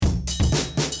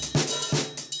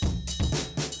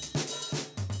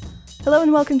Hello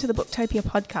and welcome to the Booktopia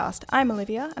podcast. I'm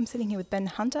Olivia. I'm sitting here with Ben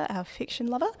Hunter, our fiction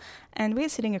lover, and we're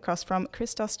sitting across from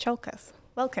Christos Tsiolkas.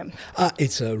 Welcome.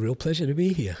 It's a real pleasure to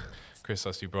be here.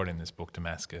 Christos, you brought in this book,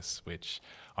 Damascus, which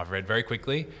I've read very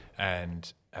quickly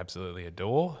and absolutely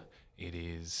adore. It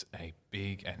is a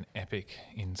big and epic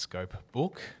in-scope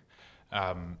book.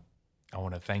 I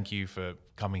want to thank you for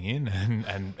coming in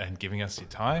and giving us your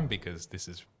time, because this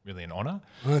is really an honour.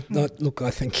 Look, I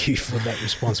thank you for that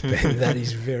response, Ben. That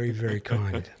is very, very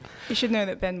kind. You should know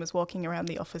that Ben was walking around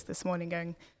the office this morning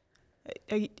going,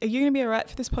 are you going to be all right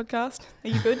for this podcast? Are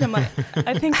you good? And I'm like,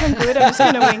 I think I'm good. I'm just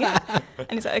going to wing it.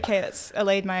 And he's like, okay, that's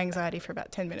allayed my anxiety for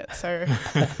about 10 minutes. So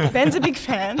Ben's a big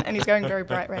fan and he's going very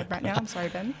bright red right now. I'm sorry,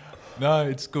 Ben. No,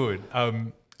 it's good.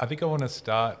 I think I want to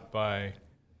start by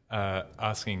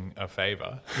asking a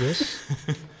favour. Yes.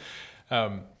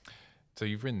 So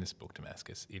you've written this book,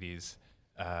 Damascus. It is,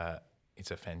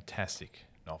 it's a fantastic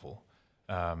novel.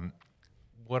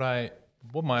 What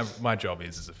my job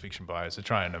is as a fiction buyer is to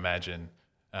try and imagine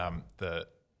the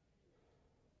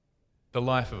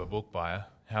life of a book buyer,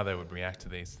 how they would react to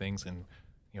these things, and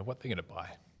what they're going to buy.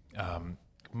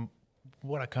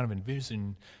 What I kind of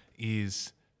envision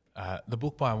is the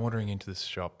book buyer wandering into this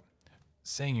shop,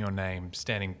 seeing your name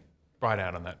standing right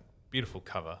out on that beautiful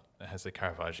cover that has the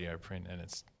Caravaggio print, and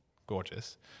it's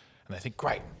gorgeous, and they think,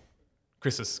 great,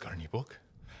 Christos has got a new book,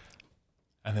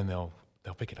 and then they'll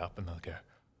pick it up and they'll go,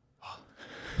 oh,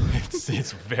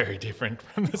 it's very different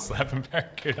from the Slap and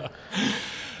Barracuda.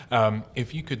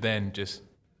 If you could then just,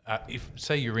 if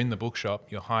say you're in the bookshop,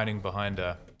 you're hiding behind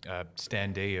a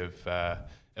standee of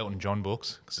Elton John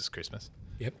books because it's Christmas.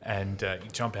 Yep. And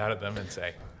you jump out at them and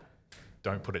say,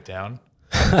 don't put it down.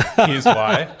 Here's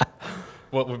why.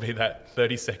 What would be that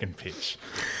 30-second pitch?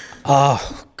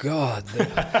 Oh, God.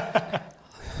 I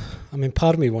mean,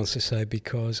 part of me wants to say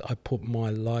because I put my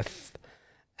life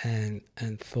and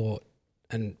thought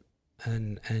and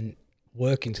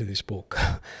work into this book.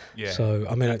 Yeah. So,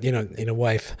 I mean, in a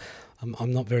way,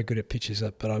 I'm not very good at pitches,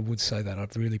 but I would say that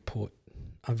I've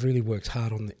really worked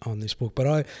hard on this book.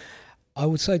 But I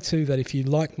would say too that if you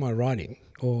like my writing,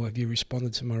 or have you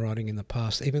responded to my writing in the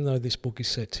past, even though this book is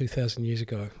set 2,000 years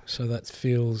ago, so that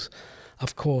feels,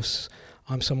 of course,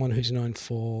 I'm someone who's known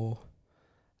for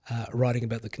writing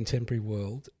about the contemporary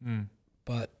world,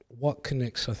 but what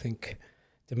connects, I think,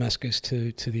 Damascus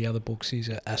to the other books is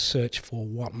a search for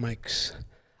what makes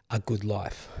a good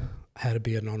life, how to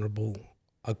be an honourable,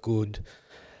 a good,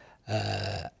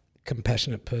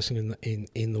 compassionate person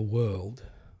in the world.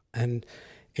 And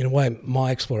in a way,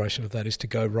 my exploration of that is to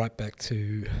go right back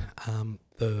to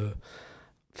the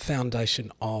foundation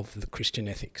of the Christian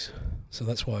ethics. So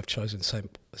that's why I've chosen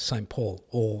Saint Paul,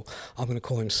 or I'm going to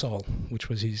call him Saul, which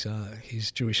was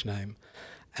his Jewish name,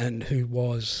 and who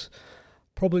was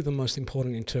probably the most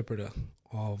important interpreter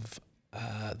of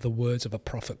the words of a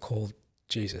prophet called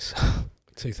Jesus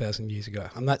 2,000 years ago.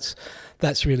 And that's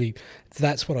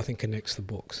what I think connects the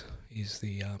books, is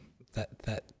the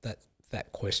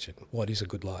that question: what is a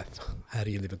good life? How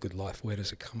do you live a good life? Where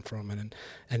does it come from?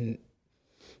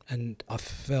 And I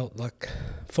felt like,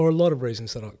 for a lot of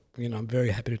reasons that I'm very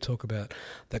happy to talk about,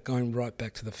 that going right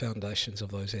back to the foundations of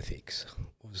those ethics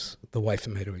was the way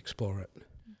for me to explore it.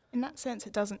 In that sense,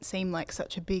 it doesn't seem like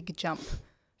such a big jump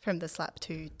from the Slap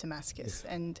to Damascus.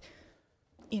 Yeah. And,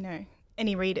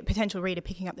 any potential reader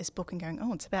picking up this book and going,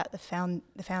 oh, it's about the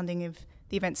founding of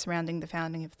the events surrounding the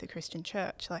founding of the Christian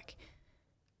church. Like,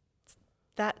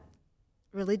 that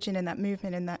religion and that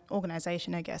movement and that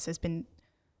organisation, I guess, has been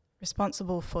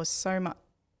responsible for so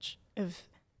much of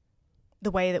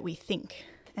the way that we think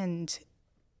and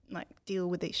deal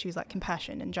with issues like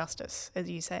compassion and justice, as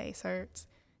you say. So it's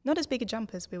not as big a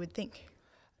jump as we would think.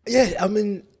 Yeah, I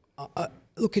mean,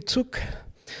 look, it took.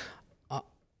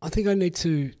 I think I need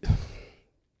to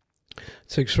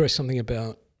express something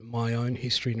about my own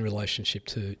history in relationship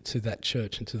to that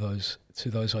church and to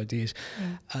those ideas.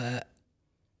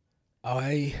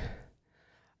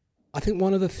 I think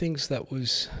one of the things that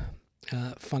was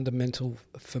fundamental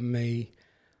for me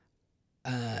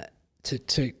to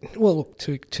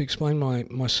explain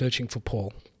my searching for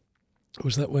Paul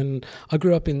was that when I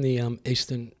grew up in the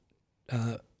Eastern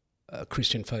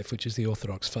Christian faith, which is the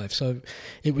Orthodox faith, so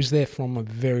it was there from a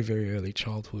very, very early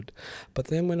childhood. But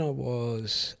then when I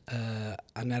was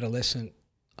an adolescent,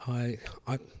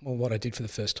 what I did for the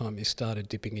first time is started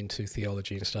dipping into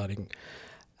theology and starting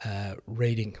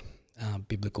reading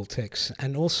biblical texts.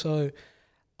 And also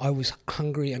I was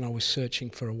hungry and I was searching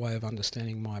for a way of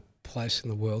understanding my place in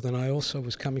the world, and I also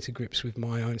was coming to grips with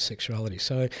my own sexuality.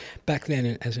 So back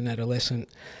then, as an adolescent,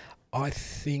 I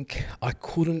think I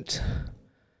couldn't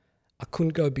I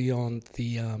couldn't go beyond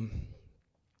the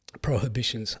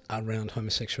prohibitions around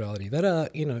homosexuality that are,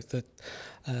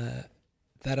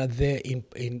 that are there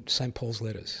in St. Paul's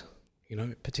letters,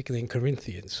 particularly in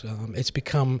Corinthians. It's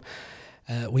become,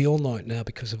 we all know it now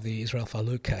because of the Israel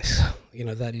Folau case.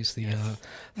 That is the,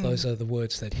 those are the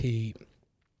words that he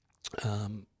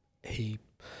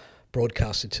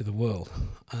broadcasted to the world.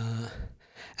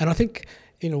 And I think,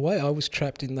 in a way, I was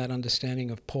trapped in that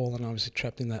understanding of Paul, and I was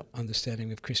trapped in that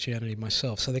understanding of Christianity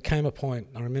myself. So there came a point,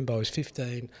 I remember I was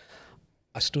 15,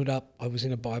 I stood up, I was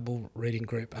in a Bible reading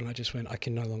group, and I just went, I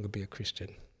can no longer be a Christian.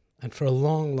 And for a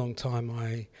long, long time,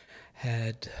 I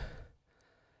had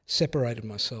separated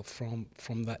myself from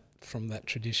that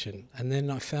tradition. And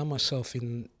then I found myself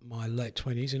in my late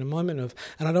 20s in a moment of,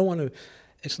 and I don't want to,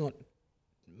 it's not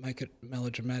make it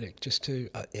melodramatic, just to,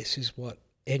 this is what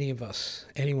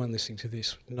anyone listening to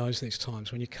this knows these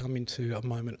times when you come into a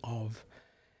moment of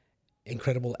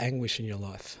incredible anguish in your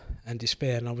life and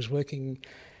despair. And I was working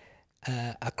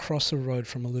across the road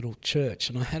from a little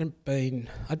church, and I'd been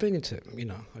into,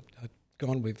 I'd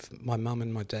gone with my mum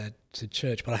and my dad to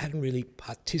church, but I hadn't really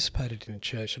participated in a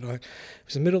church. And it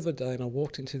was the middle of the day, and I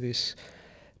walked into this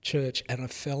church, and I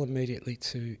fell immediately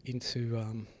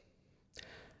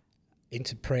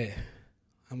into prayer,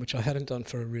 which I hadn't done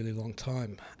for a really long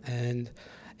time, and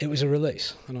it was a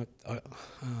release, and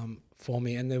for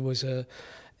me. And there was a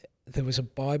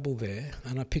Bible there,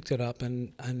 and I picked it up,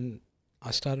 and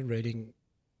I started reading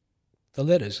the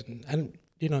letters, and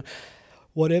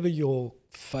whatever your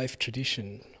faith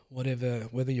tradition,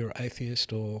 whether you're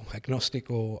atheist or agnostic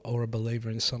or a believer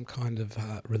in some kind of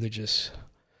religious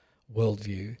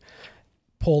worldview,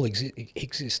 Paul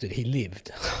existed. He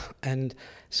lived, and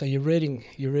so you're reading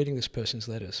this person's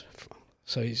letters.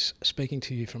 So he's speaking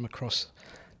to you from across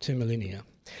 2 millennia,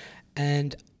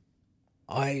 and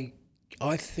I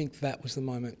think that was the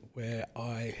moment where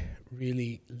I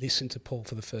really listened to Paul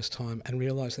for the first time and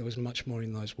realised there was much more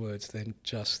in those words than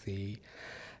just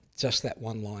that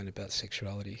one line about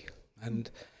sexuality, and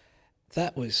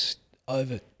that was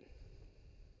over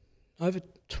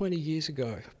 20 years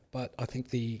ago. But I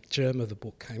think the germ of the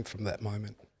book came from that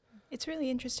moment. It's really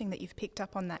interesting that you've picked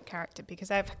up on that character,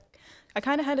 because I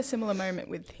kind of had a similar moment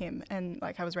with him, and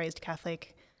I was raised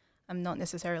Catholic. I'm not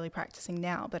necessarily practicing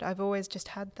now, but I've always just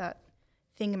had that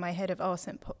thing in my head of,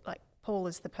 Paul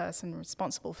is the person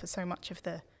responsible for so much of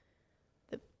the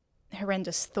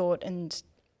horrendous thought and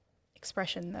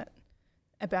expression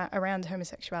around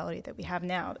homosexuality that we have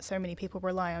now, that so many people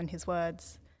rely on his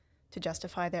words to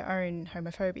justify their own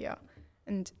homophobia.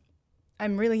 And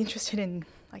I'm really interested in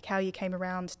how you came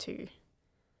around to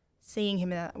seeing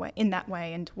him in that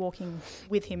way and walking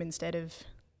with him instead of,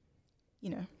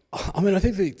 I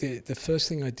think the first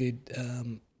thing I did,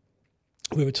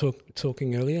 we were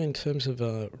talking earlier in terms of,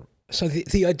 so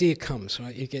the idea comes,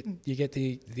 right? You get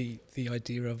the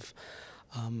idea of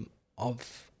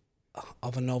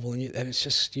a novel, and it's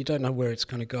just, you don't know where it's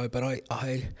going to go. But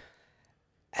I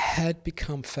had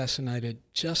become fascinated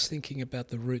just thinking about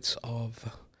the roots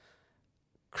of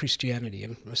Christianity,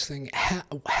 and I was thinking,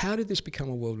 how did this become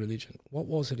a world religion? What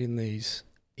was it in these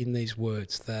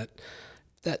words that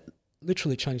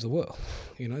literally changed the world?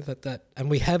 And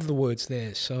we have the words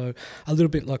there. So a little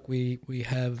bit like we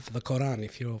have the Quran,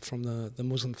 if you're from the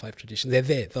Muslim faith tradition, they're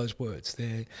there. Those words,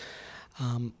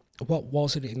 what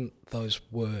was it in those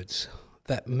words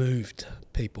that moved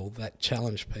people, that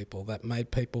challenged people, that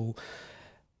made people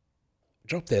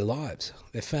drop their lives,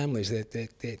 their families,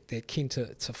 their kin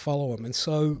to follow them? And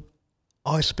so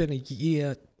I spent a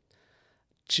year,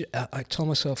 I told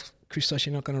myself, Christos,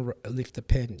 you're not going to lift a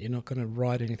pen, you're not going to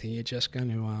write anything, you're just going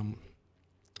to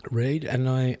read. And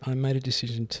I made a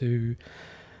decision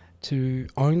to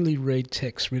only read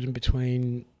texts written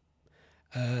between,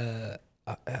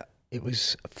 it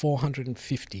was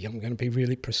 450, I'm going to be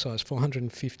really precise,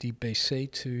 450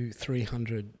 BC to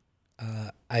 300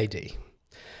 AD.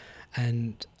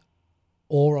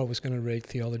 Or I was going to read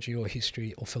theology or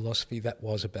history or philosophy that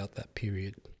was about that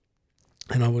period.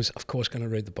 And I was, of course, going to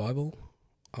read the Bible,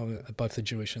 both the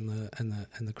Jewish and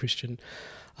the Christian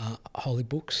holy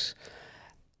books.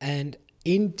 And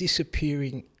in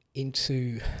disappearing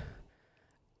into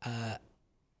that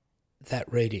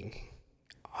reading,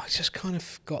 I just kind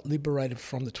of got liberated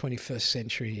from the 21st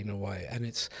century in a way.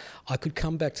 And I could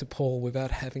come back to Paul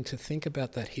without having to think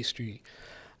about that history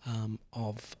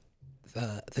of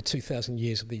the 2,000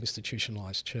 years of the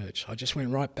institutionalized church. I just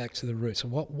went right back to the roots.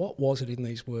 And what was it in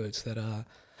these words that are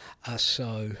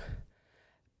so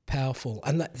powerful?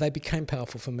 And they became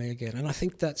powerful for me again. And I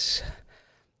think that's,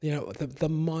 the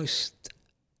most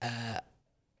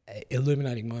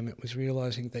illuminating moment was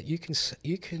realizing that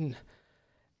you can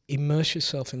immerse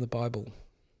yourself in the Bible,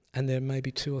 and there may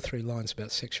be 2 or 3 lines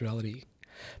about sexuality.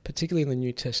 Particularly in the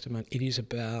New Testament, it is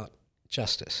about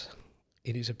justice.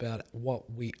 It is about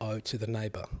what we owe to the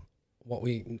neighbour, what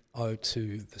we owe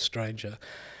to the stranger.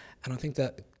 And I think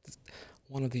that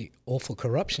one of the awful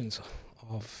corruptions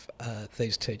of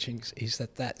these teachings is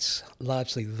that that's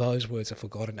largely those words are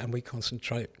forgotten, and we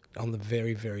concentrate on the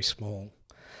very, very small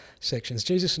sections.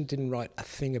 Jesus didn't write a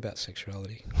thing about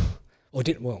sexuality. He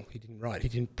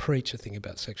didn't preach a thing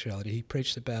about sexuality. He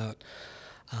preached about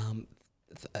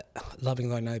loving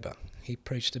thy neighbour. He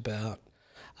preached about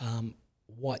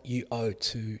what you owe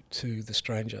to the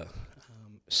stranger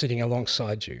sitting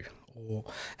alongside you.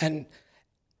 And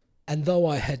though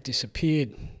I had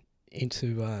disappeared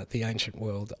into the ancient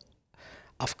world,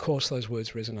 of course those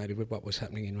words resonated with what was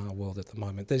happening in our world at the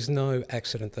moment. There's no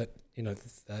accident that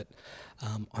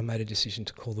I made a decision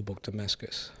to call the book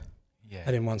Damascus. Yeah.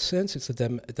 And in one sense, it's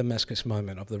the Damascus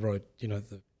moment of the road,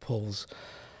 the Paul's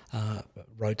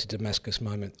road to Damascus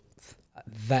moment.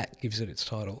 That gives it its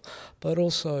title, but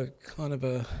also kind of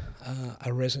an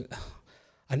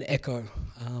echo,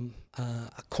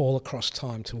 a call across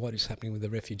time to what is happening with the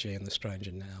refugee and the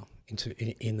stranger now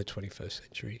in the 21st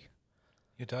century.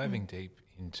 You're diving deep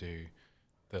into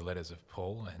the letters of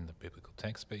Paul and the biblical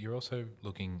text, but you're also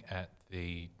looking at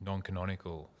the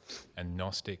non-canonical and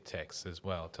Gnostic texts as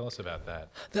well. Tell us about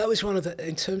that. That was one of the,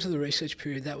 in terms of the research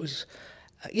period, that was,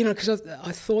 because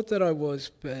I thought that I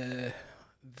was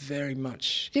very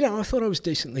much, I thought I was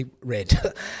decently read.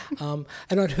 And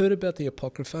I'd heard about the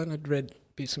Apocrypha, and I'd read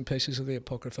bits and pieces of the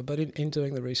Apocrypha, but in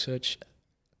doing the research,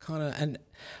 and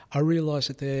I realised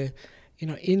that there,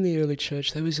 in the early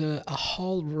church, there was a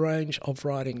whole range of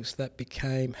writings that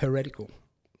became heretical.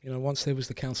 Once there was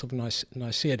the Council of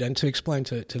Nicaea, and to explain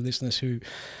to listeners who,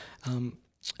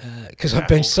 because I've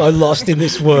been so lost in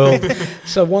this world.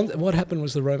 So what happened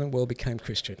was the Roman world became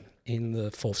Christian in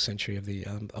the 4th century of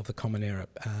the Common Era.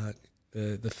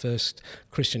 The first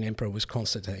Christian emperor was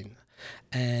Constantine,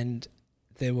 and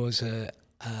there was a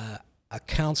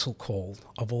council call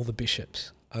of all the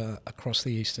bishops across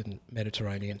the Eastern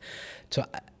Mediterranean to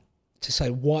say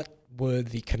what were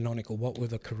the canonical, what were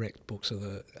the correct books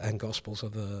and Gospels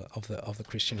of the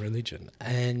Christian religion.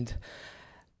 And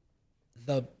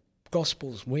the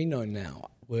Gospels we know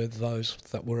now were those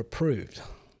that were approved.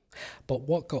 But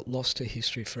what got lost to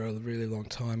history for a really long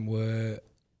time were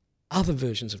other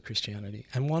versions of Christianity.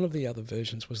 And one of the other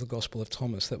versions was the Gospel of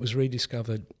Thomas that was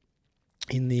rediscovered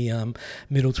in the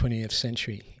middle 20th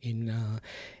century in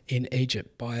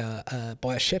Egypt by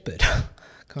a shepherd.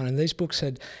 And these books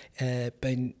had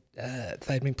been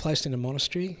they'd been placed in a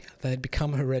monastery. They had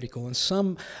become heretical, and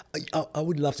some, I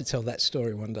would love to tell that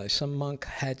story one day. Some monk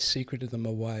had secreted them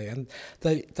away, and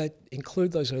they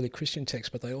include those early Christian texts,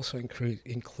 but they also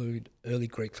include early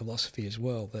Greek philosophy as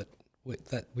well that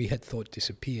we had thought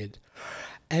disappeared.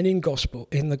 And in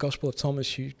the Gospel of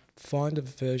Thomas, you find a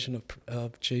version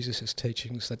of Jesus'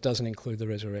 teachings that doesn't include the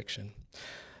resurrection.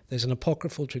 There's an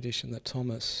apocryphal tradition that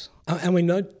Thomas, and we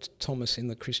know Thomas in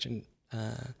the Christian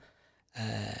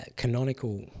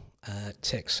canonical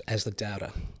texts as the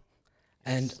doubter.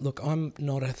 And look, I'm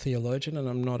not a theologian and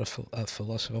I'm not a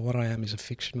philosopher. What I am is a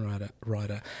fiction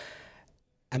writer.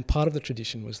 And part of the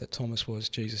tradition was that Thomas was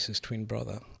Jesus' twin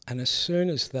brother. And as soon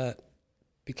as that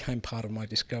became part of my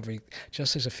discovery,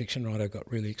 just as a fiction writer, I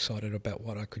got really excited about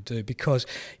what I could do, because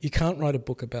you can't write a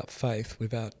book about faith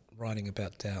without writing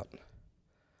about doubt.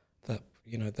 That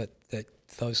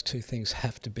those two things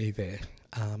have to be there,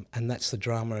 and that's the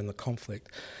drama and the conflict.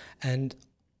 And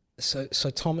so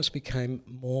Thomas became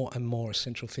more and more a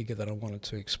central figure that I wanted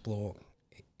to explore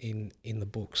in the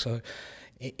book. So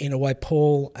in a way,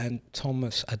 Paul and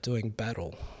Thomas are doing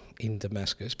battle in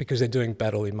Damascus because they're doing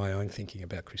battle in my own thinking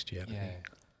about Christianity.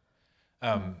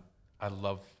 Yeah. I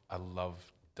love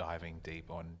diving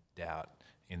deep on doubt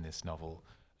in this novel.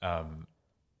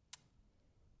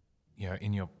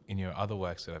 In your other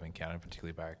works that I've encountered,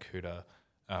 particularly Barracuda,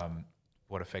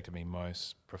 what affected me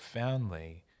most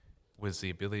profoundly was the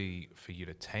ability for you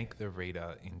to take the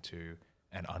reader into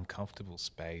an uncomfortable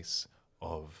space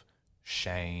of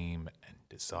shame and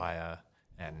desire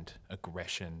and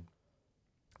aggression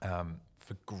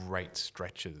for great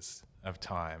stretches of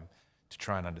time to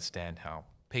try and understand how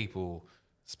people,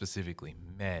 specifically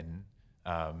men,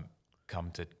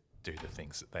 come to do the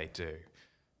things that they do.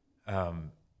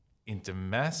 In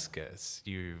Damascus,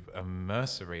 you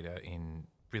immerse the reader in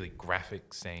really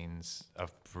graphic scenes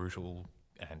of brutal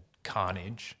and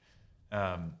carnage.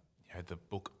 The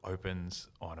book opens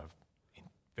on a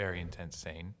very intense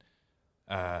scene.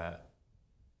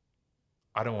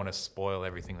 I don't want to spoil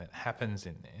everything that happens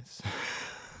in this.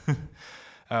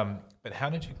 But how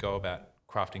did you go about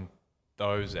crafting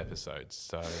those episodes?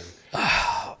 So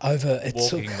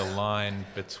walking the line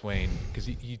between, because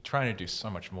you're trying to do so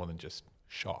much more than just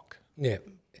shock. Yeah.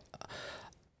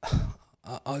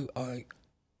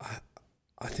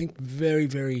 I think very,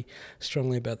 very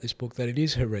strongly about this book that it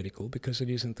is heretical because it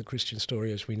isn't the Christian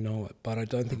story as we know it, but I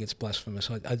don't think it's blasphemous.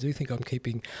 I do think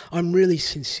I'm really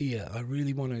sincere. I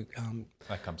really want to...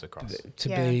 that comes across. To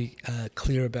be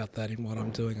clear about that in what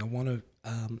I'm doing. I want to...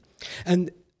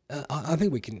 I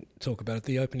think we can talk about it.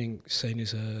 The opening scene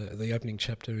the opening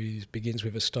chapter begins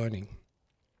with a stoning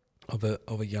of a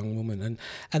young woman,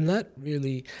 and that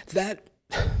really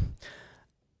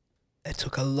it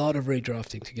took a lot of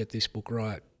redrafting to get this book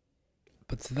right,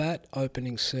 but that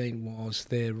opening scene was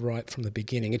there right from the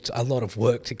beginning. It's a lot of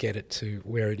work to get it to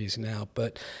where it is now,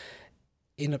 but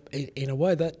in a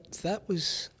way that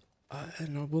was,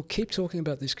 and we'll keep talking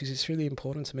about this because it's really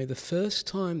important to me. The first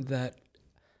time that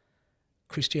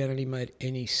Christianity made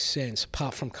any sense,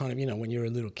 apart from kind of, when you're a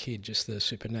little kid, just the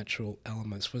supernatural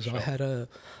elements, was sure. I had a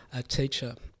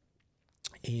teacher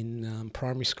in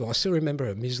primary school. I still remember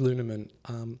her, Ms. Luneman.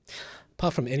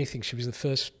 Apart from anything, she was the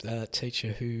first teacher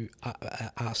who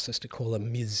asked us to call her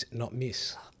Ms., not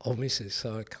Miss, or Mrs.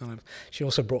 So she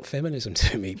also brought feminism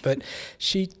to me. But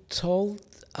she told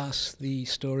us the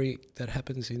story that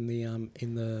happens in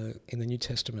the New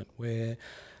Testament, where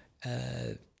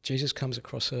Jesus comes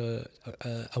across a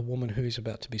woman who is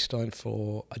about to be stoned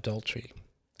for adultery,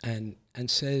 and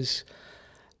says,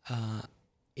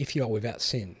 "If you are without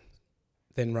sin,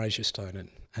 then raise your stone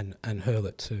and hurl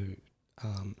it to."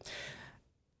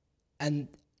 And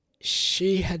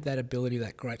she had that ability,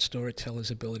 that great storyteller's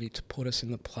ability, to put us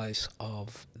in the place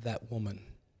of that woman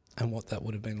and what that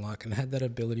would have been like, and had that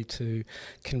ability to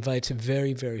convey to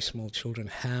very, very small children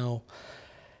how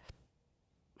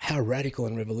radical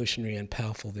and revolutionary and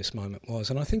powerful this moment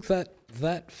was. And I think that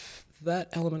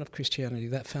element of Christianity,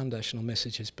 that foundational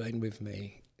message, has been with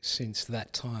me since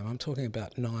that time. I'm talking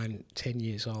about 9, 10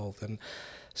 years old. And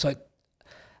so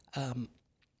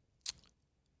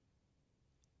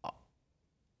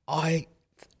I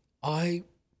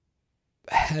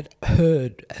had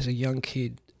heard as a young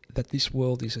kid that this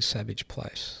world is a savage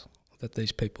place that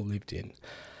these people lived in.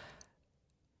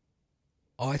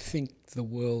 I think the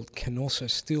world can also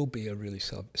still be a really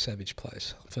savage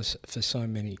place for so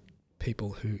many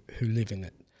people who live in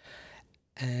it.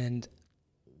 And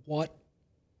what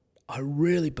I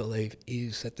really believe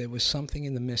is that there was something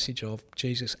in the message of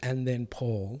Jesus and then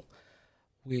Paul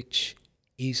which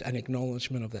is an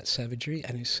acknowledgement of that savagery,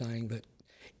 and is saying that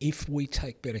if we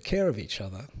take better care of each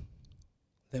other,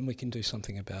 then we can do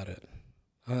something about it.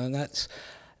 And that's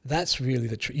really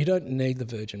the truth. You don't need the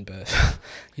virgin birth.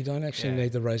 You don't actually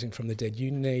need the raising from the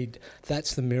dead.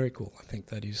 That's the miracle. I think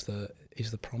that is the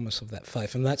promise of that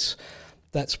faith, and that's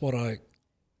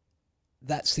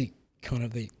the kind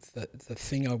of the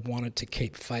thing I wanted to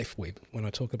keep faith with when I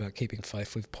talk about keeping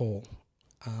faith with Paul.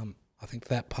 I think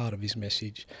that part of his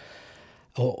message,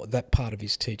 or that part of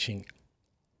his teaching,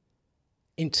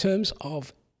 in terms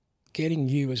of getting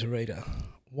you as a reader,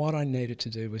 what I needed to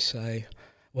do was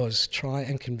try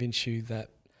and convince you that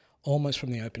almost from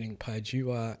the opening page,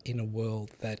 you are in a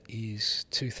world that is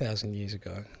 2,000 years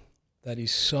ago. That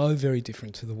is so very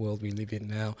different to the world we live in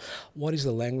now. What is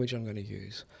the language I'm going to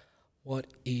use? What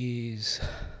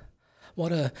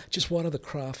are the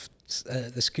crafts,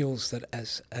 the skills that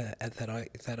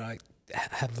I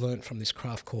have learnt from this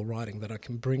craft called writing that I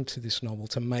can bring to this novel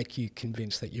to make you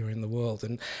convinced that you're in the world.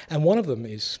 And one of them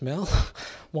is smell.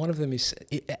 One of them is,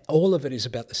 all of it is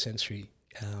about the sensory.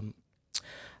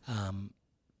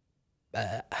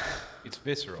 It's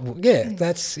visceral. Yeah,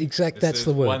 that's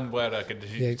the word. One word I could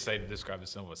say to describe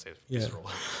the novel. Says visceral.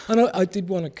 And I did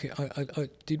want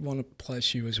to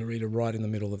place you as a reader right in the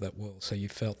middle of that world, so you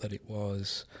felt that it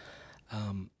was,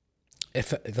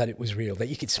 that it was real, that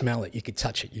you could smell it, you could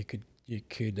touch it, you could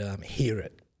hear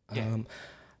it. Yeah.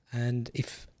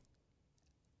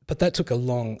 But that took a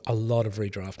lot of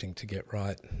redrafting to get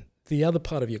right. The other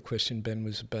part of your question, Ben,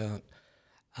 was about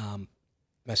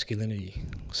masculinity.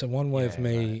 So one way of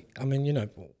me, right. I mean,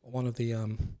 one of the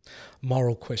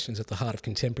moral questions at the heart of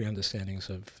contemporary understandings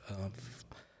of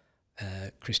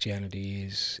Christianity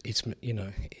is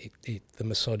the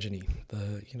misogyny.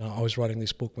 I was writing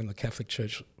this book when the Catholic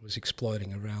Church was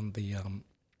exploding around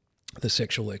the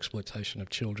sexual exploitation of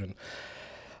children.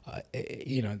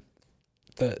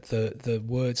 The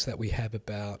words that we have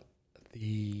about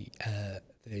the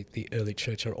early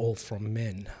church are all from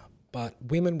men, but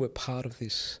women were part of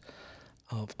this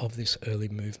of this early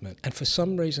movement, and for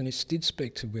some reason it did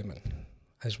speak to women.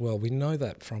 as well. We know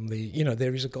that from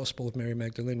there is a Gospel of Mary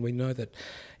Magdalene. We know that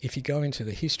if you go into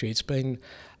the history, it's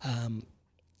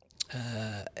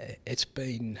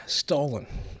been stolen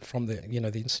from the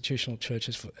institutional church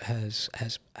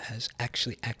has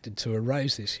actually acted to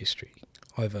erase this history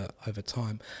over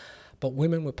time. But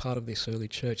women were part of this early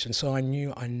church, and so I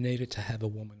knew I needed to have a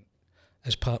woman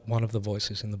as one of the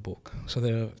voices in the book. So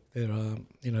there are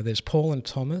there's Paul and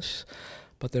Thomas,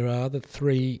 but there are other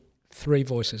three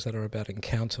voices that are about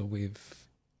encounter with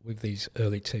these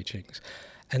early teachings.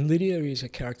 And Lydia is a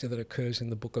character that occurs in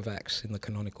the book of Acts in the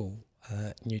canonical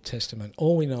New Testament.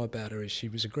 All we know about her is she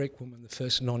was a Greek woman, the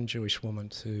first non-Jewish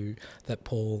woman that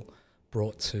Paul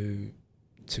brought to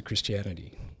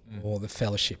Christianity, or the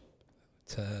fellowship,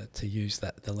 to use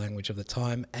the language of the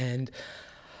time. And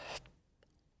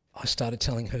I started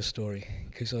telling her story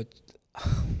because a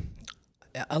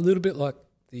little bit like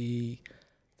the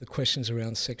questions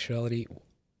around sexuality,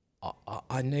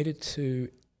 I needed to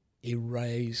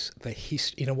erase the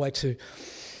history in a way to.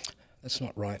 That's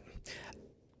not right.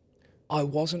 I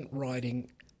wasn't writing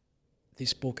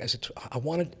this book I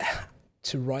wanted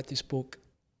to write this book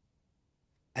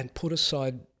and put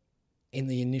aside in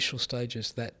the initial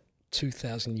stages that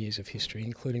 2,000 years of history,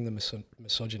 including the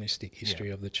misogynistic history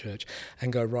of the church,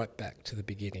 and go right back to the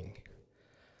beginning.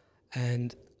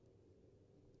 And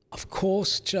of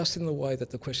course, just in the way that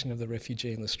the question of the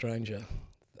refugee and the stranger,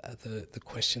 the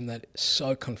question that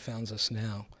so confounds us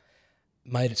now,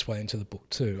 made its way into the book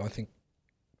too. I think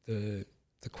the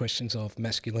questions of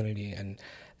masculinity and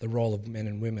the role of men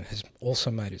and women has also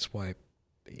made its way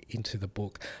into the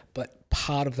book. But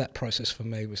part of that process for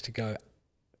me was to go,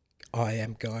 I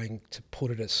am going to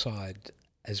put it aside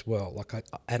as well.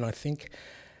 I think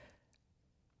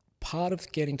part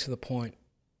of getting to the point,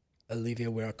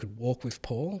 Olivia, where I could walk with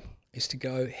Paul is to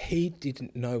go, he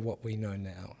didn't know what we know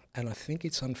now. And I think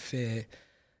it's unfair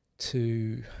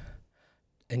to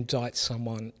indict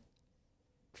someone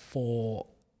for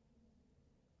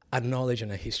a knowledge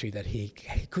and a history that he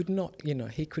could not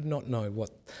know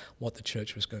what the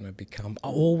church was going to become.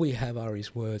 All we have are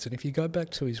his words. And if you go back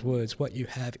to his words, what you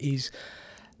have is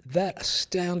that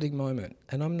astounding moment.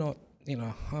 And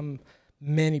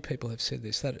many people have said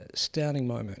this, that astounding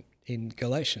moment in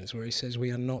Galatians where he says,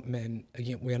 we are not men,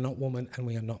 we are not woman, and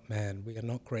we are not man. We are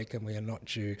not Greek and we are not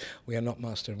Jew. We are not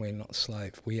master and we are not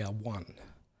slave. We are one.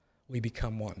 We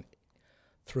become one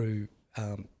through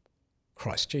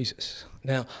Christ Jesus.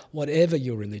 Now, whatever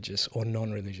your religious or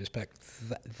non-religious back,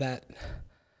 that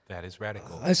is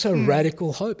radical. It's a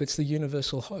radical hope. It's the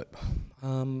universal hope,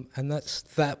 and that's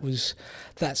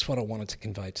what I wanted to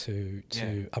convey to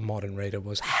a modern reader,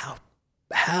 was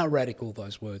how radical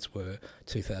those words were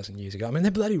 2,000 years ago. I mean,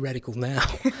 they're bloody radical now,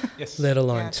 yes. let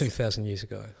alone 2,000 years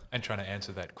ago. And trying to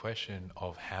answer that question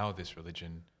of how this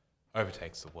religion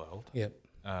overtakes the world. Yep.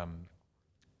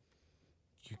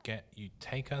 You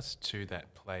take us to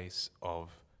that place of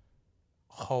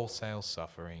wholesale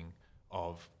suffering,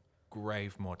 of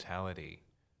grave mortality,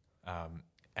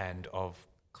 and of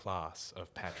class,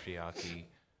 of patriarchy,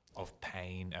 of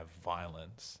pain, of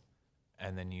violence,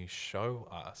 and then you show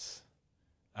us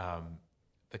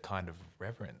the kind of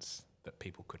reverence that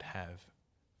people could have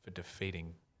for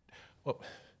defeating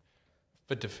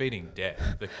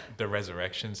death, the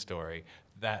resurrection story,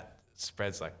 that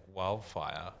spreads like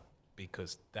wildfire,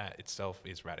 because that itself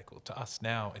is radical. To us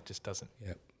now, it just doesn't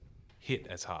hit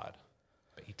as hard,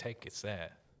 but you take it's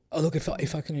there. Oh, look,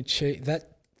 if I can achieve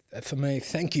that, for me,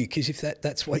 thank you, because if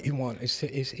that's what you want, is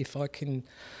if I can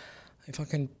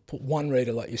put one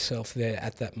reader like yourself there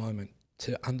at that moment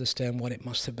to understand what it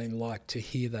must have been like to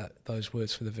hear those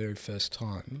words for the very first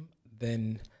time,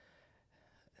 then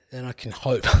I can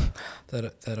hope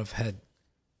that I've had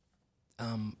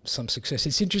some success.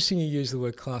 It's interesting you use the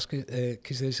word class,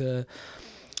 because there's a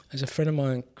friend of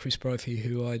mine, Chris Brophy,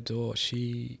 who I adore.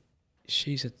 She's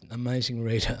an amazing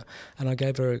reader, and I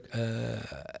gave her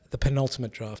the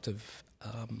penultimate draft of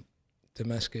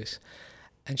Damascus,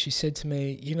 and she said to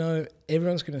me,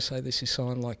 everyone's going to say this is so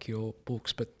unlike your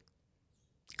books, but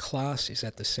class is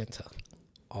at the centre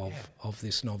of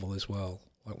this novel as well.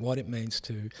 Like what it means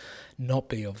to not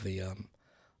be of the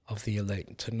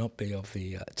elite, to not be of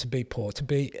the to be poor, to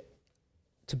be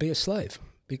a slave,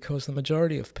 because the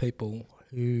majority of people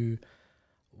who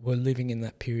were living in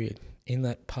that period, in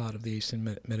that part of the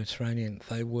Eastern Mediterranean,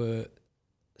 they were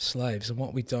slaves, and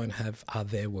what we don't have are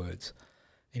their words.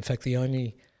 In fact,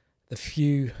 the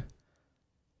few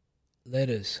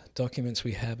letters, documents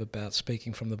we have about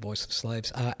speaking from the voice of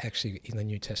slaves are actually in the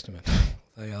New Testament.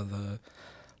 They are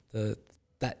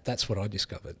that's what I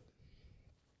discovered.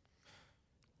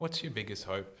 What's your biggest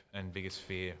hope and biggest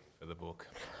fear for the book?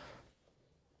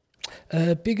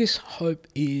 Biggest hope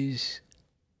is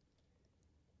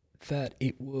that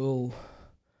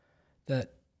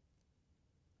that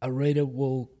a reader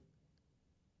will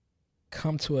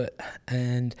come to it,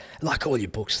 and like all your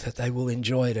books, that they will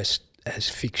enjoy it as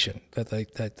fiction, that they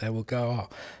will go,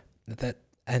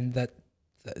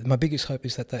 my biggest hope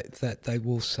is that they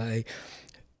will say,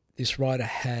 this writer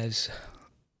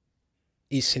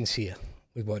is sincere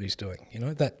with what he's doing. You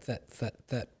know,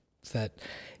 that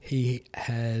he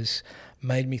has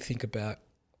made me think about,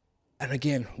 and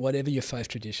again, whatever your faith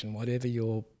tradition, whatever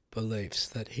your beliefs,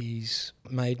 that he's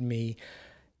made me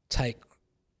take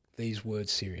these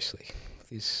words seriously,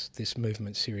 this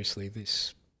movement seriously,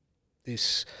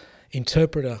 this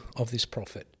interpreter of this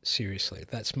prophet seriously.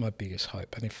 That's my biggest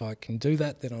hope, and if I can do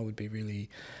that, then I would be really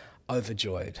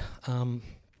overjoyed.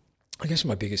 I guess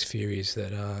my biggest fear is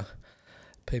that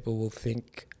people will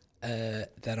think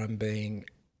that I'm being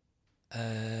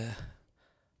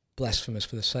blasphemous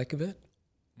for the sake of it,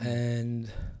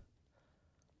 and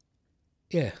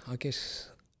I guess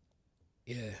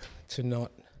to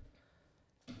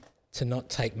not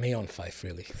take me on faith,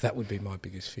 really. That would be my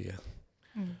biggest fear.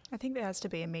 I think there has to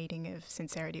be a meeting of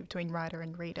sincerity between writer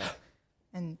and reader,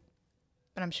 but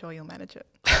I'm sure you'll manage it.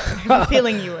 I'm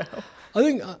feeling you will. I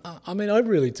think, I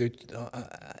really do.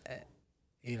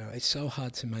 It's so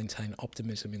hard to maintain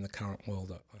optimism in the current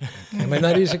world. I think. I mean,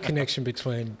 that is a connection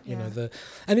between, and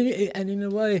in a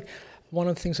way, one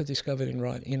of the things I discovered in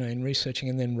researching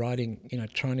and then writing,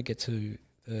 trying to get to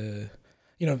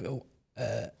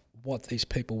what these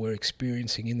people were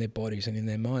experiencing in their bodies and in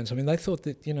their minds. I mean, they thought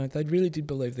that, they really did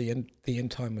believe the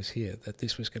end time was here, that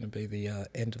this was going to be the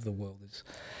end of the world.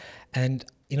 And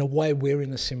in a way, we're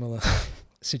in a similar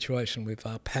situation with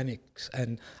our panics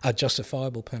and our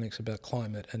justifiable panics about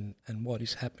climate and what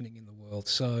is happening in the world.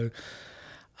 So,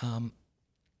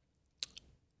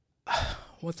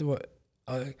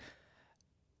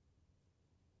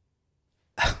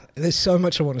 there's so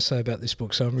much I want to say about this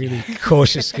book, so I'm really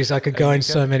cautious because I could go in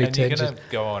so many tangents. You're going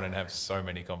to go on and have so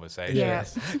many conversations. Yeah.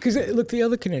 Because, look, the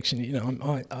other connection,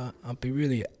 I'll be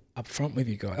really upfront with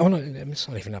you guys. Oh no, it's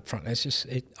not even upfront. It's just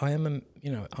I am a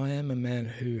man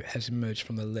who has emerged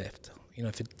from the left.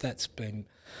 That's been,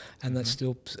 and that's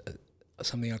still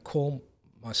something I call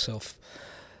myself.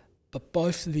 But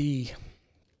both the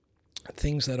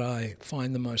things that I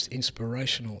find the most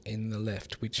inspirational in the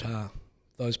left, which are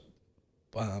those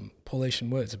Paulician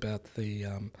words about the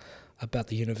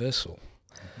universal,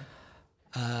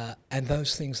 and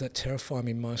those things that terrify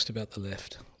me most about the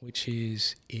left, which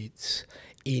is it's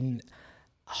in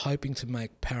hoping to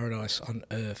make paradise on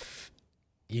earth,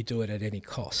 you do it at any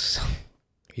cost.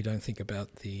 You don't think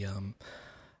about the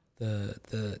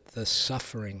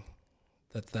suffering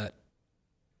that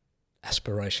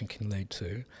aspiration can lead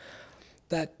to.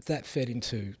 That fed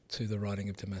into the writing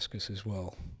of Damascus as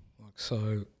well.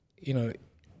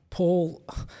 Paul.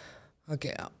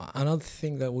 Okay, another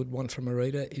thing that I would want from a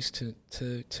reader is to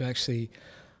actually,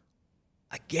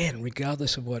 again,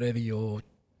 regardless of whatever your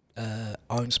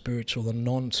own spiritual or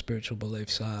non-spiritual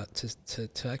beliefs are,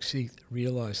 to actually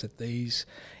realise that these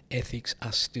ethics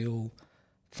are still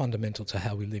fundamental to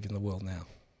how we live in the world now,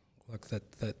 like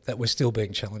that we're still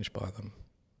being challenged by them.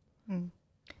 I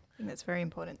think that's very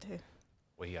important too.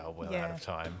 We are out of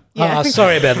time. Yeah.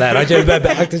 Sorry about that.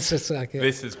 This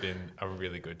has been a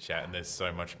really good chat, and there's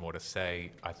so much more to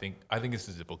say. I think this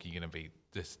is a book you're going to be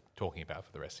just talking about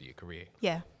for the rest of your career.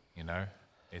 Yeah.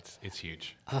 It's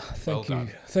huge.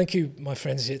 Thank you, my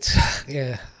friends.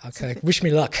 Okay. Wish me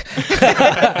luck.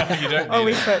 You don't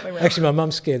we certainly will. Actually, my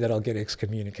mum's scared that I'll get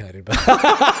excommunicated, but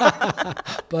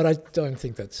I don't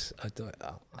think that's.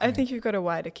 I think you've got a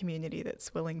wider community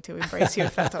that's willing to embrace you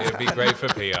if that does It would be great for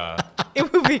PR.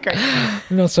 It will be great.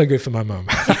 Not so good for my mum.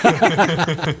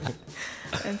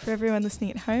 And for everyone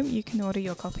listening at home, you can order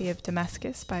your copy of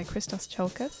Damascus by Christos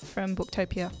Tsiolkas from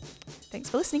Booktopia. Thanks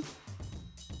for listening.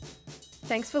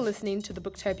 Thanks for listening to the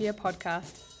Booktopia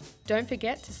podcast. Don't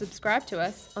forget to subscribe to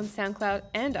us on SoundCloud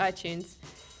and iTunes.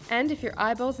 And if your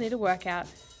eyeballs need a workout,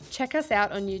 check us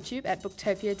out on YouTube at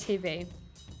Booktopia TV.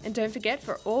 And don't forget,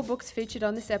 for all books featured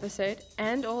on this episode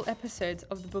and all episodes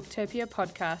of the Booktopia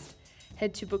podcast,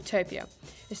 head to Booktopia,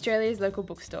 Australia's local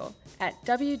bookstore, at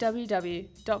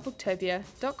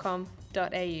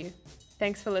www.booktopia.com.au.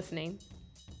 Thanks for listening.